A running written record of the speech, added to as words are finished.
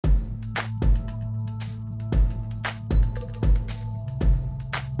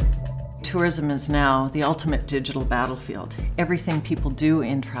tourism is now the ultimate digital battlefield. Everything people do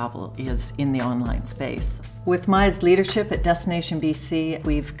in travel is in the online space. With Maya's leadership at Destination BC,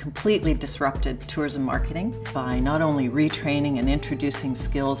 we've completely disrupted tourism marketing by not only retraining and introducing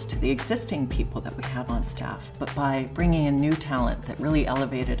skills to the existing people that we have on staff, but by bringing in new talent that really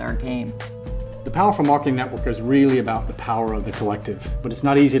elevated our game. The Powerful Marketing Network is really about the power of the collective, but it's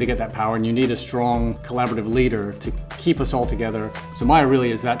not easy to get that power, and you need a strong collaborative leader to keep us all together. So Maya really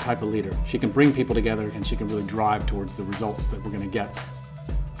is that type of leader. She can bring people together and she can really drive towards the results that we're going to get.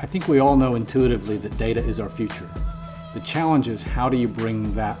 I think we all know intuitively that data is our future. The challenge is, how do you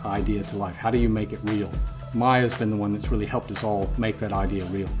bring that idea to life? How do you make it real? Maya's been the one that's really helped us all make that idea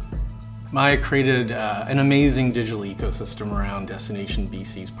real. Maya created an amazing digital ecosystem around Destination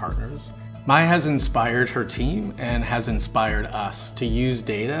BC's partners. Maya has inspired her team and has inspired us to use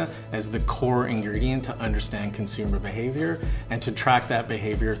data as the core ingredient to understand consumer behavior and to track that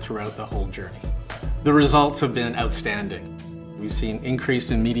behavior throughout the whole journey. The results have been outstanding. We've seen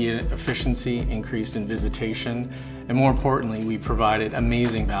increased in media efficiency, increased in visitation, and more importantly, we provided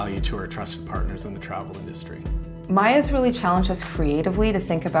amazing value to our trusted partners in the travel industry. Maya's really challenged us creatively to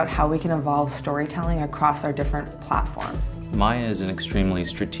think about how we can evolve storytelling across our different platforms. Maya is an extremely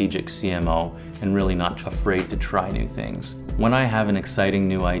strategic CMO and really not afraid to try new things. When I have an exciting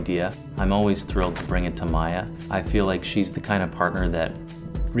new idea, I'm always thrilled to bring it to Maya. I feel like she's the kind of partner that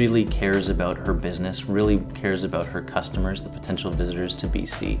really cares about her business, really cares about her customers, the potential visitors to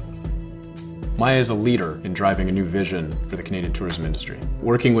BC. Maya is a leader in driving a new vision for the Canadian tourism industry.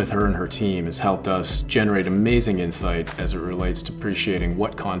 Working with her and her team has helped us generate amazing insight as it relates to appreciating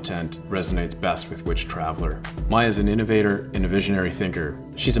what content resonates best with which traveler. Maya is an innovator and a visionary thinker.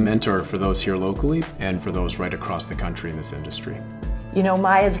 She's a mentor for those here locally and for those right across the country in this industry. You know,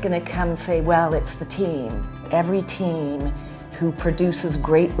 Maya's going to come and say, well, it's the team. Every team who produces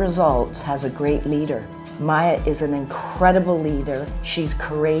great results has a great leader. Maya is an incredible leader. She's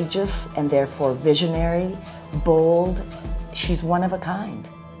courageous and therefore visionary, bold. She's one of a kind.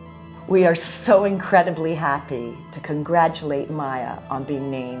 We are so incredibly happy to congratulate Maya on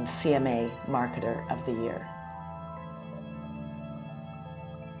being named CMA Marketer of the Year.